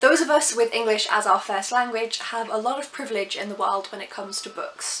Those of us with English as our first language have a lot of privilege in the world when it comes to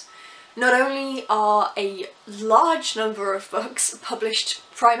books. Not only are a large number of books published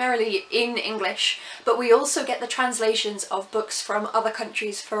primarily in English, but we also get the translations of books from other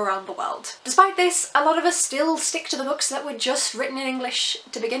countries from around the world. Despite this, a lot of us still stick to the books that were just written in English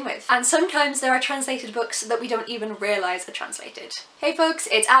to begin with, and sometimes there are translated books that we don't even realise are translated. Hey folks,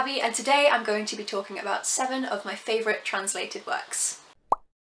 it's Abby, and today I'm going to be talking about 7 of my favourite translated works.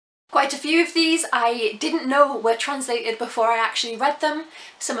 Quite a few of these I didn't know were translated before I actually read them,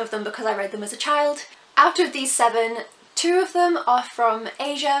 some of them because I read them as a child. Out of these 7, 2 of them are from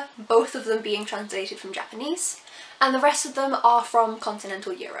Asia, both of them being translated from Japanese, and the rest of them are from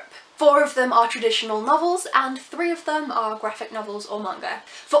continental Europe. 4 of them are traditional novels, and 3 of them are graphic novels or manga.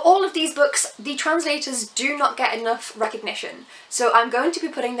 For all of these books, the translators do not get enough recognition, so I'm going to be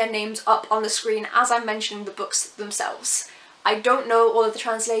putting their names up on the screen as I'm mentioning the books themselves. I don't know all of the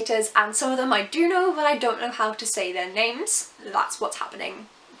translators, and some of them I do know, but I don't know how to say their names. That's what's happening.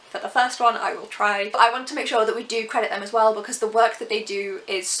 For the first one, I will try. But I want to make sure that we do credit them as well, because the work that they do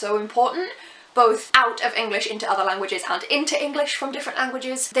is so important, both out of English into other languages and into English from different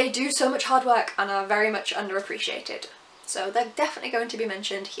languages. They do so much hard work and are very much underappreciated. So they're definitely going to be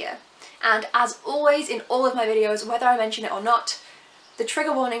mentioned here. And as always in all of my videos, whether I mention it or not, the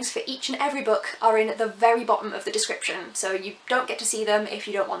trigger warnings for each and every book are in the very bottom of the description, so you don't get to see them if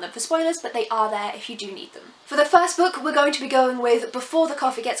you don't want them for spoilers, but they are there if you do need them. For the first book, we're going to be going with Before the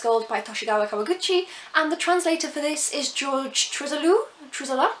Coffee Gets Cold by Toshigawa Kawaguchi, and the translator for this is George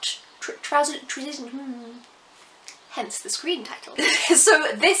Trizalot? Hence the screen title. So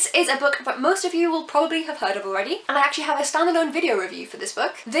this is a book that most of you will probably have heard of already, and I actually have a standalone video review for this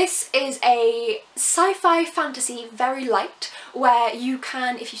book. This is a sci-fi fantasy, very light, where you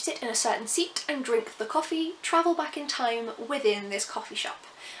can, if you sit in a certain seat and drink the coffee, travel back in time within this coffee shop.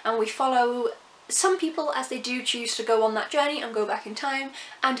 And we follow some people as they do choose to go on that journey and go back in time,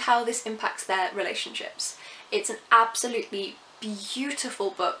 and how this impacts their relationships. It's an absolutely beautiful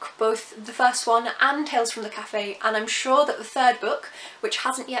book, both the first one and Tales from the Cafe, and I'm sure that the third book, which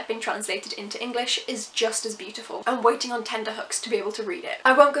hasn't yet been translated into English, is just as beautiful. I'm waiting on tenterhooks to be able to read it.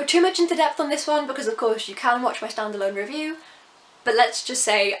 I won't go too much into depth on this one because of course you can watch my standalone review, but let's just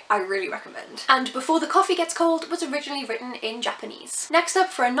say I really recommend. And Before the Coffee Gets Cold was originally written in Japanese. Next up,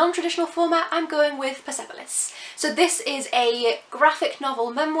 for a non-traditional format, I'm going with Persepolis. So this is a graphic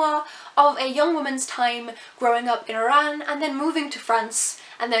novel memoir of a young woman's time growing up in Iran and then moving to France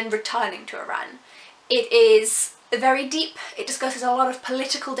and then returning to Iran. It is very deep. It discusses a lot of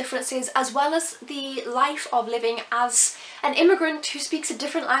political differences as well as the life of living as an immigrant who speaks a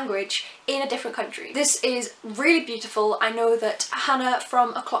different language in a different country. This is really beautiful. I know that Hannah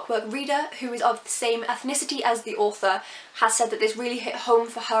from A Clockwork Reader, who is of the same ethnicity as the author, has said that this really hit home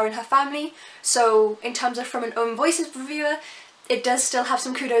for her and her family. So in terms of from an Own Voices reviewer, it does still have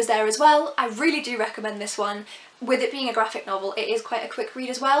some kudos there as well. I really do recommend this one. With it being a graphic novel, it is quite a quick read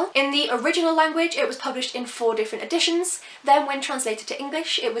as well. In the original language, it was published in 4 different editions. Then when translated to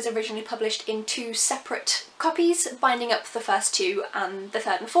English, it was originally published in 2 separate copies, binding up the first 2 and the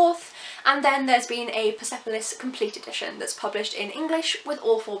 3rd and 4th. And then there's been a Persepolis Complete Edition that's published in English with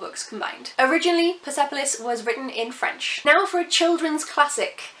all 4 books combined. Originally, Persepolis was written in French. Now for a children's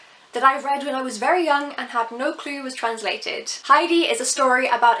classic that I read when I was very young and had no clue was translated. Heidi is a story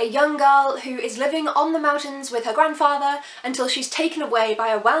about a young girl who is living on the mountains with her grandfather until she's taken away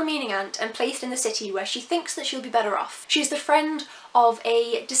by a well-meaning aunt and placed in the city where she thinks that she'll be better off. She's the friend of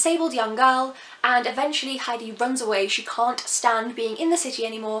a disabled young girl, and eventually Heidi runs away. She can't stand being in the city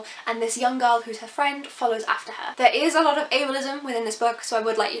anymore, and this young girl who's her friend follows after her. There is a lot of ableism within this book, so I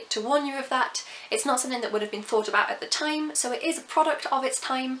would like to warn you of that. It's not something that would have been thought about at the time, so it is a product of its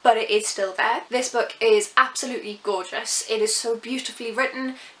time, but it is still there. This book is absolutely gorgeous. It is so beautifully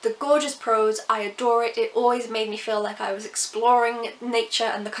written, the gorgeous prose, I adore it. It always made me feel like I was exploring nature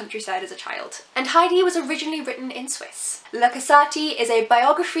and the countryside as a child. And Heidi was originally written in Swiss. La Casati is a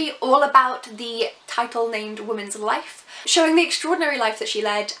biography all about the title-named woman's life, showing the extraordinary life that she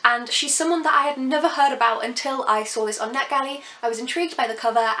led, and she's someone that I had never heard about until I saw this on NetGalley. I was intrigued by the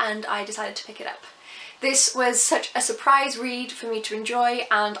cover and I decided to pick it up. This was such a surprise read for me to enjoy,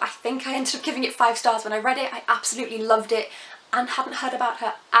 and I think I ended up giving it 5 stars when I read it. I absolutely loved it and hadn't heard about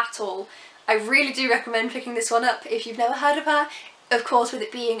her at all. I really do recommend picking this one up if you've never heard of her. Of course, with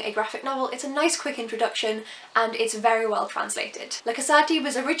it being a graphic novel, it's a nice quick introduction and it's very well translated. La Casati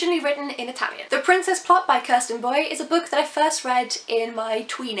was originally written in Italian. The Princess Plot by Kirsten Boy is a book that I first read in my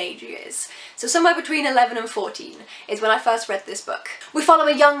tweenage years. So somewhere between 11 and 14 is when I first read this book. We follow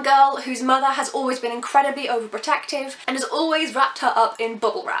a young girl whose mother has always been incredibly overprotective and has always wrapped her up in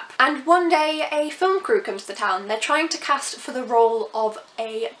bubble wrap. And one day a film crew comes to town. They're trying to cast for the role of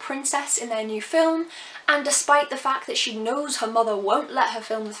a princess in their new film, and despite the fact that she knows her mother won't let her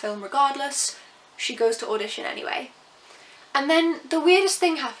film the film regardless, she goes to audition anyway. And then the weirdest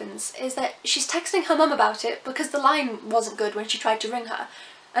thing happens is that she's texting her mum about it because the line wasn't good when she tried to ring her,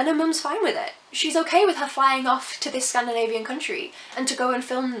 and her mum's fine with it. She's okay with her flying off to this Scandinavian country and to go and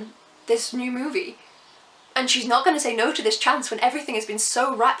film this new movie. And she's not going to say no to this chance when everything has been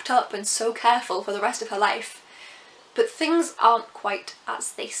so wrapped up and so careful for the rest of her life. But things aren't quite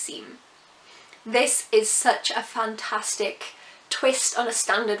as they seem. This is such a fantastic twist on a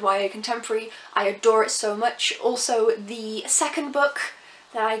standard YA contemporary. I adore it so much. Also, the second book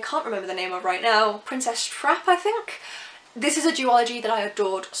that I can't remember the name of right now, Princess Trap, I think? This is a duology that I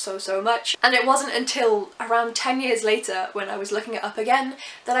adored so much, and it wasn't until around 10 years later when I was looking it up again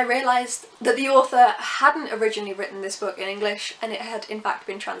that I realised that the author hadn't originally written this book in English and it had in fact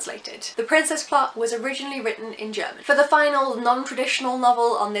been translated. The Princess Plot was originally written in German. For the final non-traditional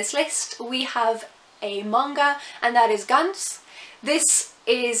novel on this list, we have a manga, and that is Ganz. This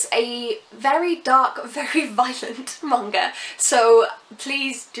is a very dark, very violent manga, so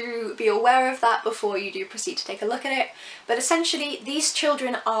please do be aware of that before you do proceed to take a look at it. But essentially these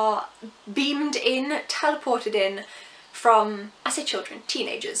children are beamed in, teleported in from, I say children,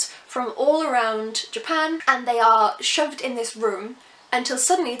 teenagers, from all around Japan, and they are shoved in this room until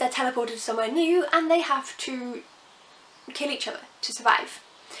suddenly they're teleported somewhere new and they have to kill each other to survive.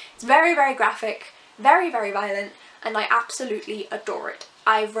 It's very, very graphic, very, very violent, and I absolutely adore it.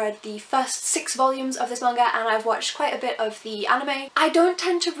 I've read the first 6 volumes of this manga and I've watched quite a bit of the anime. I don't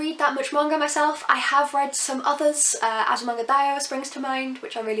tend to read that much manga myself. I have read some others. Azumanga Daioh springs to mind,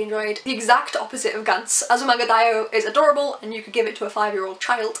 which I really enjoyed. The exact opposite of Ganz. Azumanga Daioh is adorable and you could give it to a 5-year-old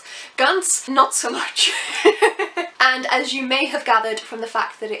child. Ganz, not so much. And as you may have gathered from the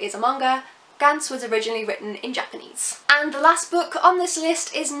fact that it is a manga, Ganz was originally written in Japanese. And the last book on this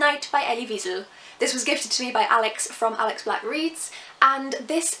list is Night by Elie Wiesel. This was gifted to me by Alex from Alex Black Reads, and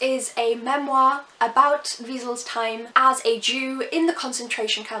this is a memoir about Wiesel's time as a Jew in the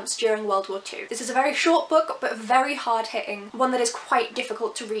concentration camps during World War II. This is a very short book, but very hard-hitting, one that is quite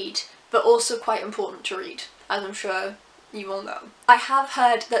difficult to read, but also quite important to read, as I'm sure you all know. I have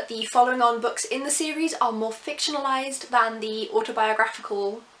heard that the following on books in the series are more fictionalised than the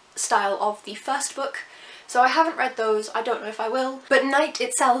autobiographical style of the first book, so I haven't read those, I don't know if I will. But Night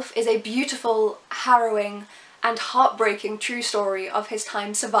itself is a beautiful, harrowing and heartbreaking true story of his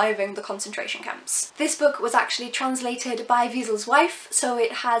time surviving the concentration camps. This book was actually translated by Wiesel's wife, so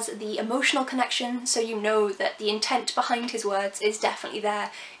it has the emotional connection, so you know that the intent behind his words is definitely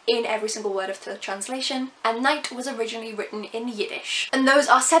there in every single word of the translation. And Night was originally written in Yiddish. And those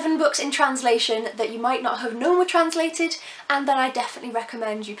are 7 books in translation that you might not have known were translated and that I definitely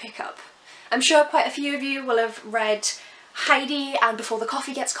recommend you pick up. I'm sure quite a few of you will have read Heidi and Before the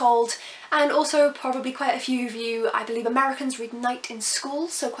Coffee Gets Cold, and also probably quite a few of you, I believe Americans read Night in school,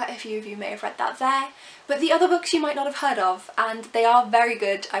 so quite a few of you may have read that there. But the other books you might not have heard of, and they are very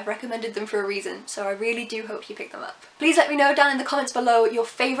good. I've recommended them for a reason, so I really do hope you pick them up. Please let me know down in the comments below your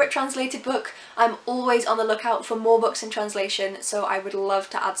favourite translated book. I'm always on the lookout for more books in translation, so I would love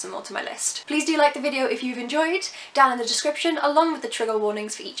to add some more to my list. Please do like the video if you've enjoyed. Down in the description, along with the trigger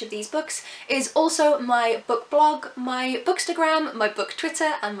warnings for each of these books, is also my book blog, my Bookstagram, my book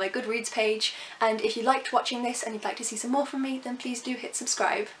Twitter, and my Goodreads page. And if you liked watching this and you'd like to see some more from me, then please do hit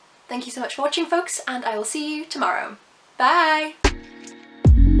subscribe. Thank you so much for watching, folks, and I will see you tomorrow. Bye!